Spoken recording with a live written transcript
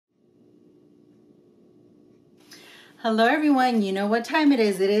Hello everyone, you know what time it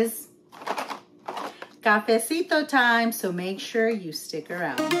is. It is cafecito time, so make sure you stick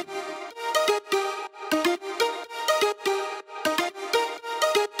around.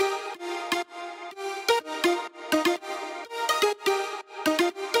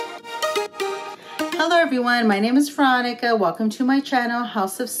 Hello everyone, my name is Veronica. Welcome to my channel,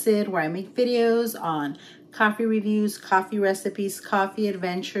 House of Sid, where I make videos on coffee reviews, coffee recipes, coffee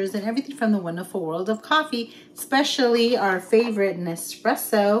adventures, and everything from the wonderful world of coffee, especially our favorite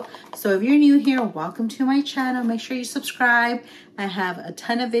Nespresso. So if you're new here, welcome to my channel. Make sure you subscribe. I have a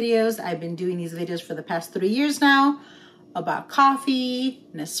ton of videos. I've been doing these videos for the past 3 years now about coffee,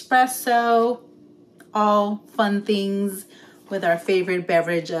 Nespresso, all fun things with our favorite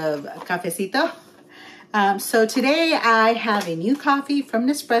beverage of cafecito. So today I have a new coffee from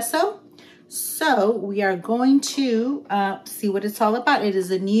Nespresso. So we are going to see what it's all about. It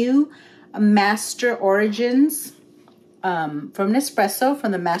is a new Master Origins from Nespresso,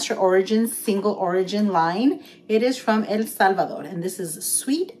 from the Master Origins single origin line. It is from El Salvador, and this is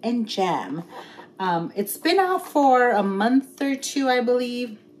Sweet and Jam. It's been out for a month or two, I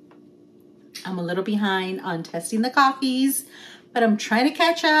believe. I'm a little behind on testing the coffees, but I'm trying to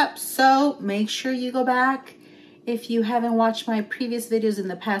catch up. So make sure you go back. If you haven't watched my previous videos in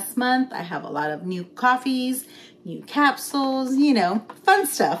the past month, I have a lot of new coffees, new capsules, you know, fun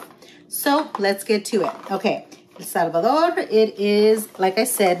stuff. So let's get to it. Okay, El Salvador, it is, like I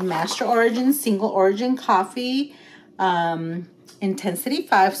said, Master Origin, single origin coffee, intensity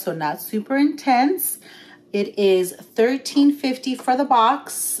 5, so not super intense. It is $13.50 for the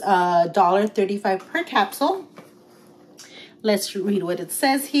box, $1.35 per capsule. Let's read what it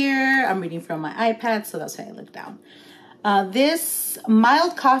says here. I'm reading from my iPad, so that's why I look down. This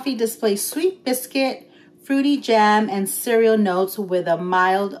mild coffee displays sweet biscuit, fruity jam, and cereal notes with a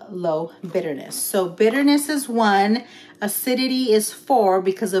mild low bitterness. So bitterness is 1, acidity is 4.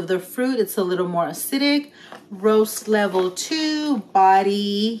 Because of the fruit, it's a little more acidic. Roast level 2,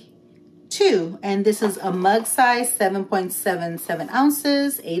 body 2. And this is a mug size, 7.77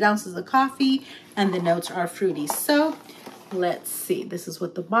 ounces, 8 ounces of coffee, and the notes are fruity. So let's see, this is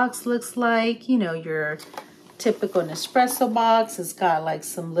what the box looks like. You know, your typical Nespresso box. It's got like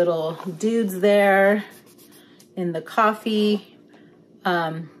some little dudes there in the coffee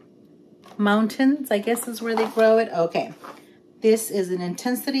mountains, I guess is where they grow it. Okay, this is an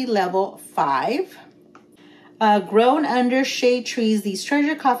intensity level 5. Grown under shade trees, these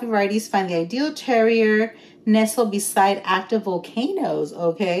treasure coffee varieties find the ideal terrier nestled beside active volcanoes,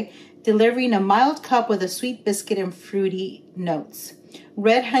 okay? Delivering a mild cup with a sweet biscuit and fruity notes.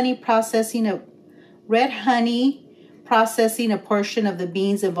 Red honey processing a portion of the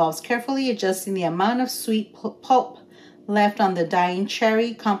beans involves carefully adjusting the amount of sweet pulp left on the dying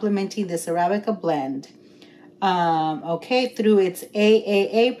cherry, complementing this Arabica blend. Okay, through its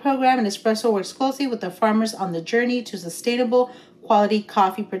AAA program, Nespresso works closely with the farmers on the journey to sustainable quality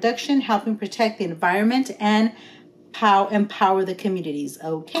coffee production, helping protect the environment and empower the communities.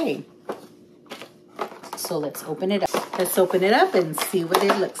 Okay, so let's open it up. Let's open it up and see what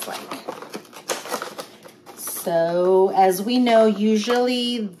it looks like. So as we know,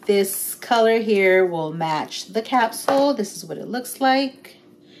 usually this color here will match the capsule. This is what it looks like.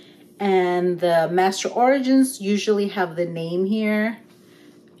 And the Master Origins usually have the name here.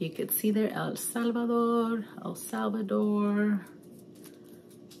 If you could see there, El Salvador, El Salvador.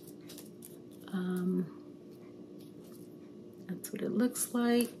 That's what it looks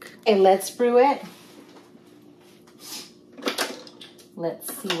like. Okay, let's brew it.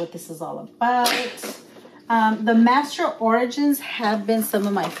 Let's see what this is all about. The Master Origins have been some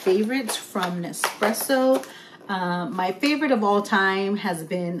of my favorites from Nespresso. My favorite of all time has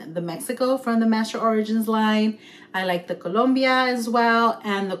been the Mexico from the Master Origins line. I like the Colombia as well,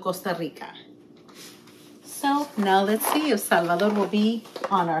 and the Costa Rica. So now let's see if Salvador will be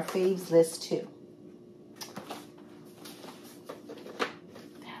on our faves list too.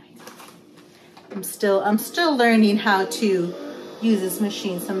 I'm still learning how to use this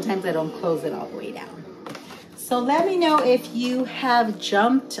machine. Sometimes I don't close it all the way down. So let me know if you have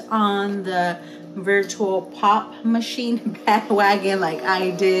jumped on the virtual pop machine bandwagon like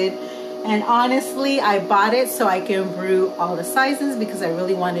I did. And honestly, I bought it so I can brew all the sizes because I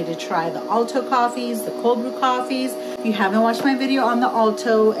really wanted to try the Alto coffees, the cold brew coffees. If you haven't watched my video on the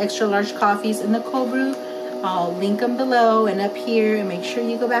Alto extra large coffees and the cold brew, I'll link them below and up here, and make sure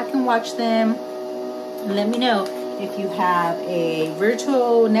you go back and watch them. And let me know if you have a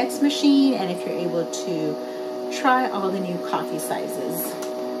virtual next machine and if you're able to try all the new coffee sizes.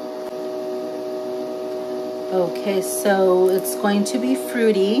 Okay, so it's going to be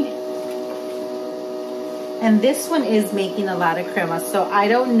fruity. And this one is making a lot of crema. So I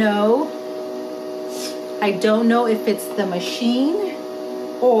don't know. I don't know if it's the machine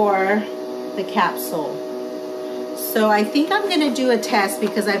or the capsule. So I think I'm gonna do a test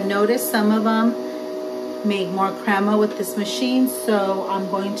because I've noticed some of them make more crema with this machine. So I'm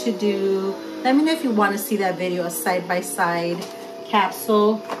going to do, let me know if you want to see that video, a side-by-side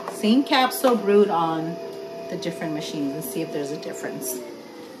capsule, same capsule brewed on the different machines, and see if there's a difference.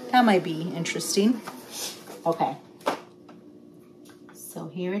 That might be interesting. Okay. So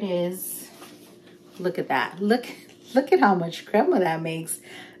here it is. Look at that. Look at how much crema that makes.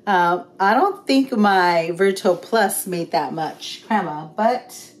 I don't think my Virto Plus made that much crema,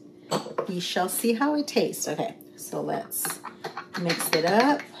 but we shall see how it tastes. Okay, so let's mix it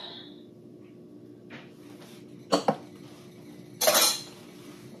up.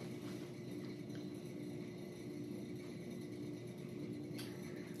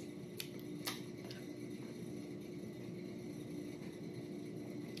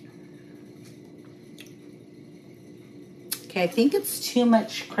 Okay, I think it's too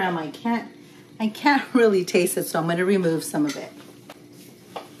much crema. I can't really taste it, so I'm gonna remove some of it.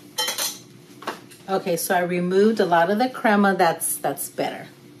 Okay, so I removed a lot of the crema. That's better.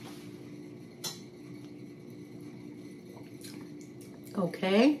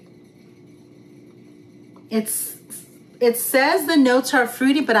 Okay. It says the notes are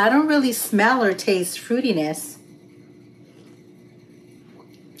fruity, but I don't really smell or taste fruitiness.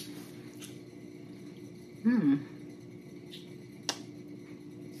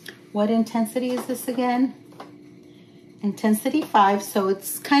 What intensity is this again? Intensity 5, so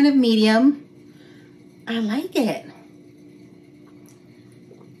it's kind of medium. I like it.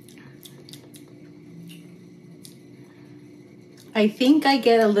 I think I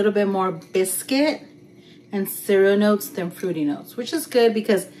get a little bit more biscuit and cereal notes than fruity notes, which is good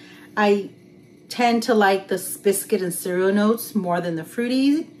because I tend to like the biscuit and cereal notes more than the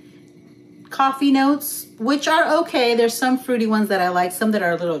fruity coffee notes, which are okay. There's some fruity ones that I like, some that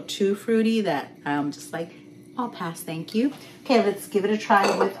are a little too fruity that I'm just like, I'll pass, thank you. Okay, let's give it a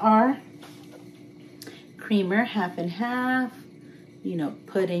try with our creamer, half and half. You know,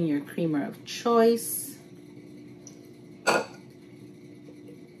 put in your creamer of choice.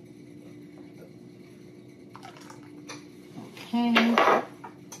 Okay.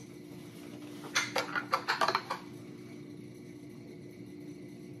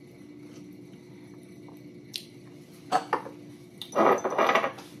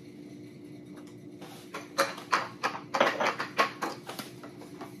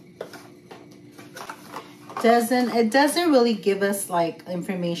 It doesn't really give us like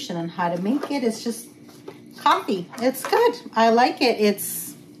information on how to make it. It's just coffee. It's good. I like it.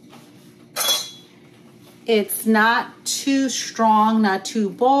 It's not too strong, not too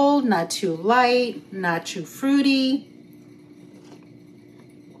bold, not too light, not too fruity.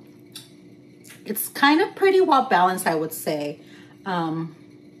 It's kind of pretty well balanced, I would say. I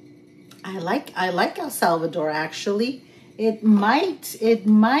like El Salvador actually. It might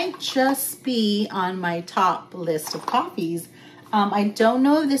just be on my top list of coffees. I don't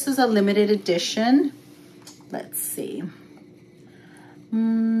know if this is a limited edition. Let's see.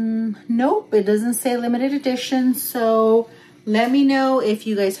 Nope, it doesn't say limited edition. So let me know if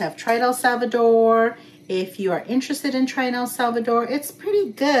you guys have tried El Salvador, if you are interested in trying El Salvador. It's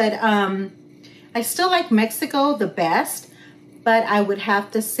pretty good. I still like Mexico the best, but I would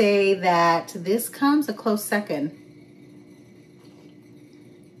have to say that this comes a close second.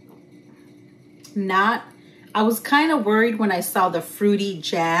 I was kind of worried when I saw the fruity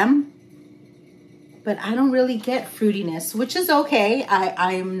jam, but I don't really get fruitiness, which is okay.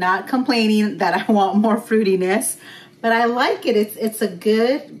 I'm not complaining that I want more fruitiness, but I like it. It's a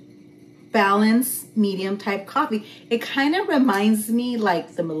good balanced medium type coffee. It kind of reminds me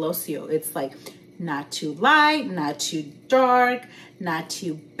like the Melosio. It's like not too light, not too dark, not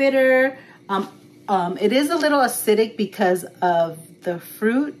too bitter. It is a little acidic because of the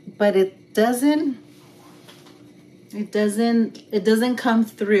fruit, but it doesn't come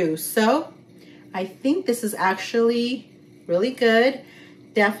through. So I think this is actually really good.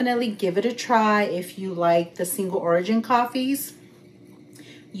 Definitely give it a try if you like the single origin coffees.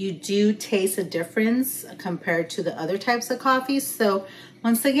 You do taste a difference compared to the other types of coffees. So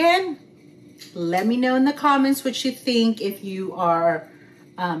once again, let me know in the comments what you think, if you are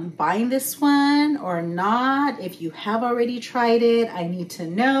buying this one or not. If you have already tried it, I need to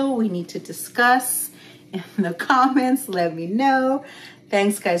know. We need to discuss in the comments. Let me know.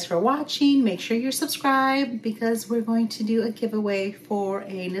 Thanks guys for watching. Make sure you're subscribed because we're going to do a giveaway for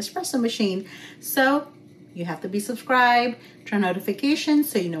a Nespresso machine. So you have to be subscribed, turn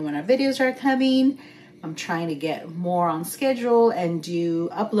notifications so you know when our videos are coming. I'm trying to get more on schedule and do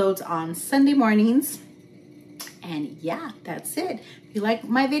uploads on Sunday mornings. And yeah, that's it. If you like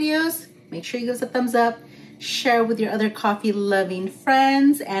my videos, make sure you give us a thumbs up, share with your other coffee loving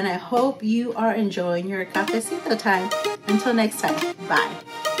friends, and I hope you are enjoying your cafecito time. Until next time,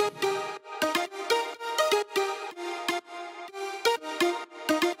 bye.